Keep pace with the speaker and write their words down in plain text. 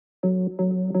Feelings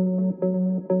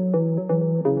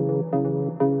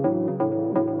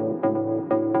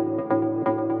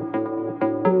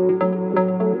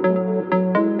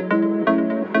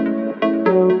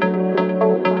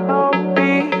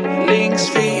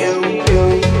for you.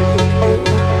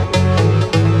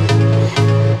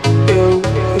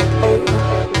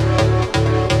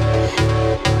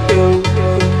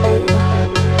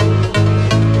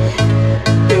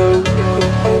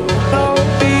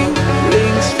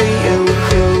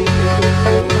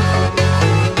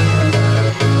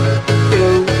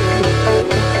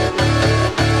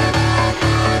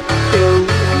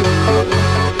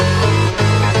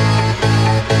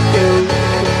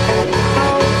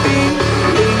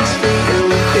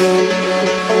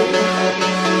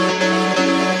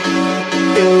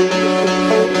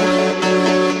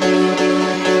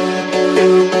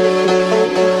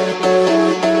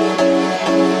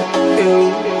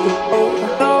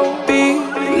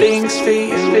 Feelings for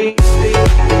you.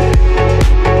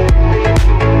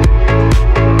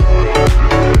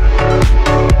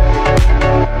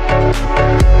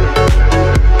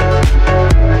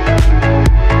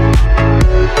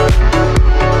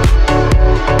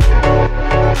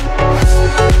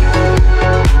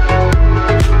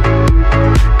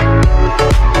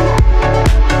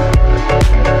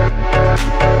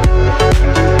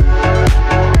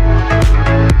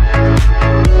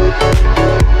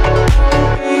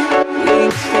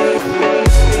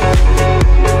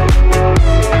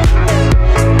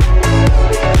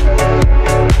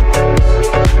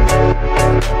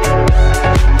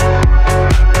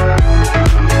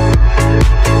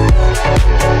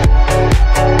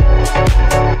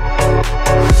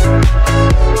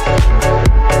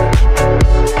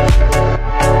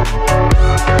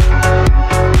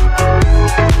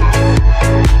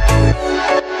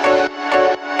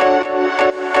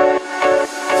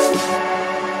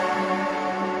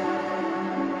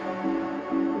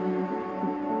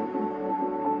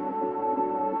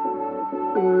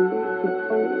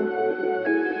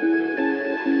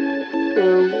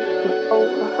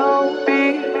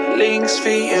 Feelings for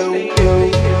you.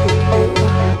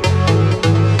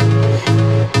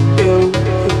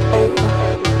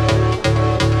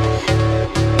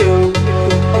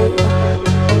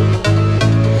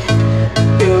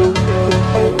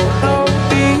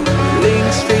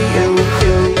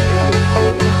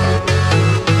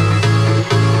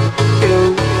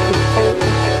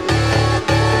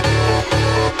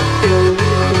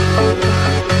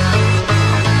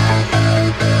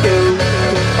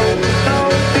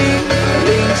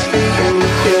 Feelings for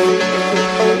you.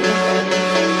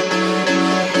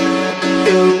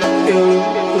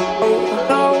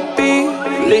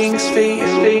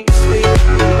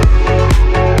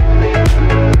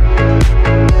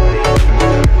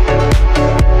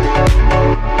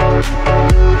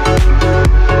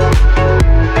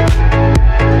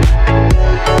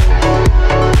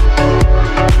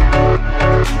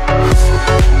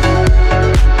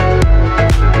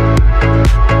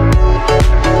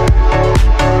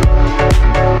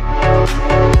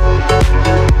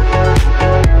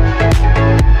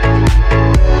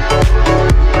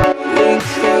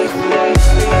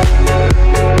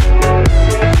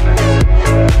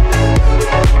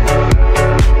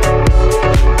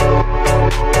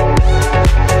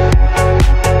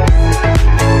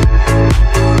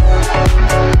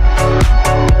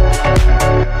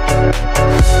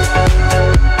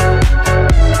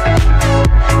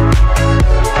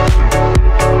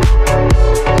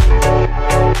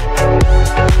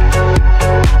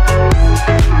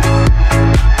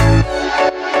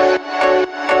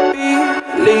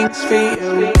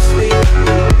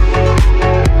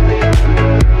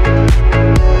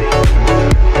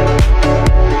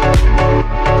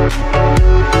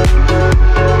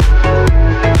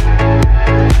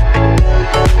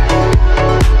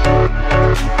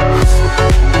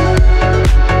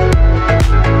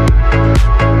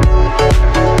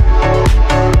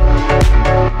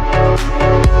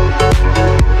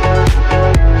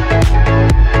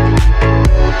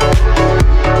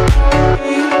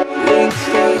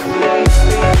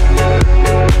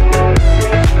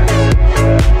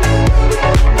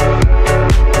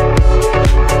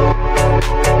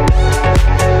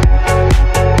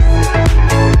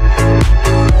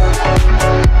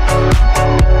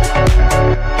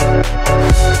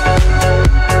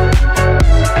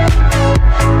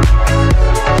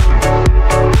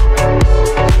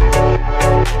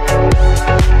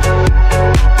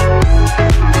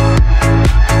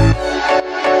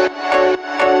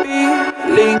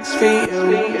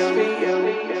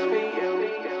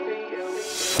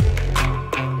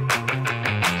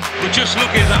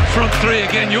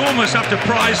 You almost have to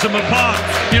prize them apart.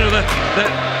 You know, that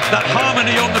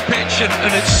harmony on the pitch,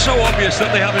 and it's so obvious that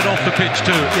they have it off the pitch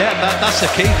too. Yeah, that's the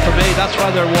key for me. That's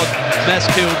why they're one Messi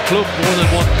club more than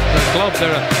one club.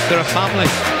 They're a family.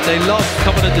 They love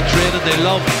coming into training. They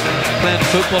love playing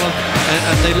football,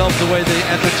 and they love the way they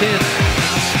entertain.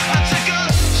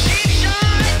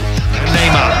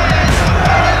 Neymar.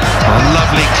 A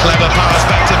lovely, clever pass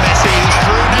back to Messi, who's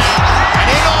through now,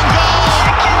 and in on goal,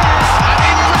 and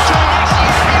in return.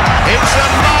 It's a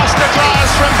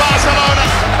masterclass from Barcelona.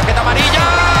 Tarjeta amarilla.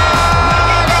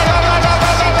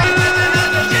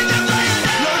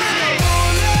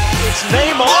 It's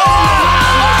Neymar.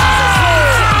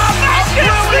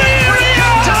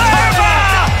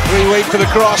 We wait for the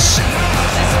cross.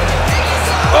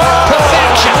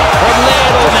 Perfection from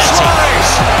Lionel Messi.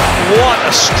 What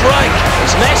a strike!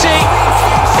 It's Messi.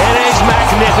 It is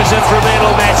magnificent from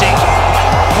Lionel Messi.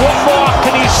 What more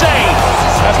can you say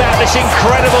about this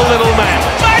incredible little man?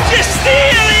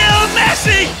 Magisterial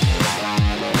Messi!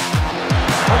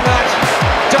 And that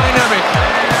dynamic,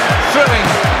 thrilling,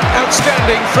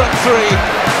 outstanding front three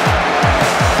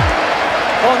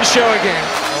on show again.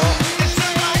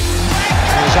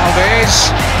 Here's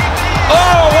Alves.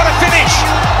 Oh, what a finish!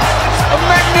 A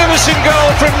magnificent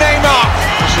goal from Neymar.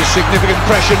 This is significant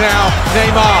pressure now.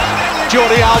 Neymar,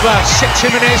 Jordi Alba, sits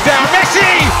Jimenez down.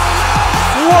 Messi!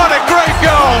 What a great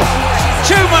goal!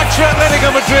 Too much for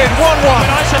Atletico Madrid. 1-1.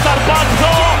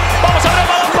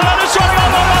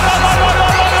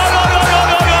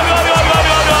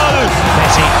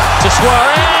 Messi to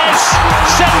Suarez.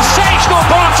 Sensational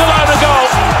Barcelona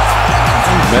goal.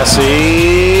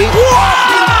 Messi.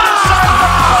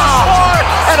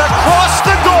 And across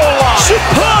the goal line.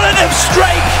 Superlative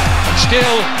strike.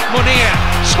 Still Munir.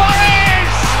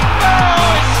 Suarez!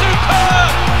 Oh, it's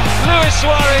superb! Luis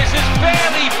Suarez has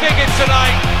barely figured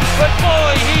tonight, but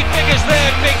boy, he figures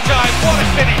there big time. What a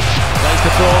finish! Plays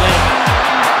the ball in.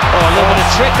 Oh, a little bit of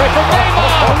trickery from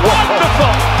Neymar.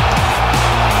 Wonderful!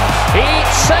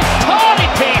 It's a party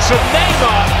piece from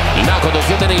Neymar. La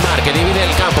conducción de Neymar que divide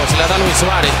el campo, se la da Luis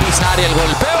Suárez, pisa área, el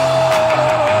golpeo.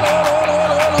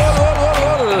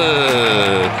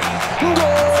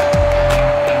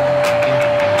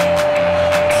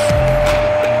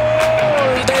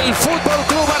 Fútbol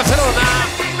Club Barcelona.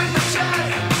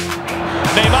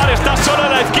 Neymar está solo a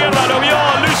la izquierda, lo vio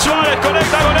Luis Suárez,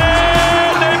 conecta con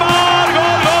él. Neymar,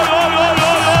 gol, gol, gol, gol,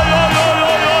 gol, gol, gol,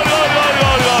 gol, gol,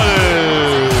 gol,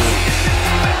 gol.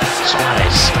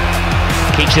 Suarez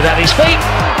keeps it at his feet.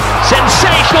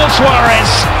 Sensational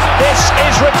Suarez. This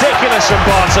is ridiculous from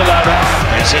Barcelona.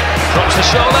 Messi drops the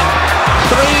shoulder.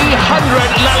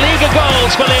 300 La Liga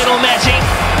goals for Lionel Messi.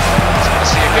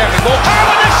 Messi again, more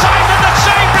power this time than the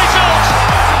same result.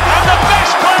 And the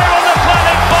best player on the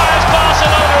planet fires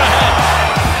Barcelona ahead.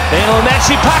 Lionel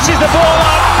Messi passes the ball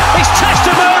up. It's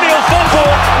testimonial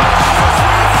football.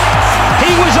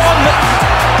 He was on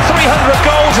 300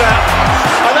 goals out,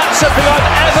 and that's something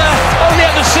I've only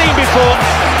ever seen before.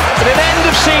 In an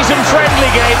end-of-season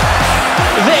friendly game,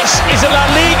 this is a La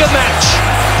Liga match,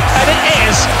 and it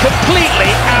is completely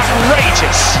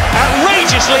outrageous,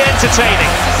 outrageously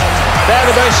entertaining. They're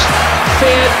the most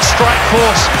feared strike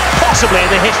force possibly in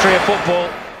the history of football.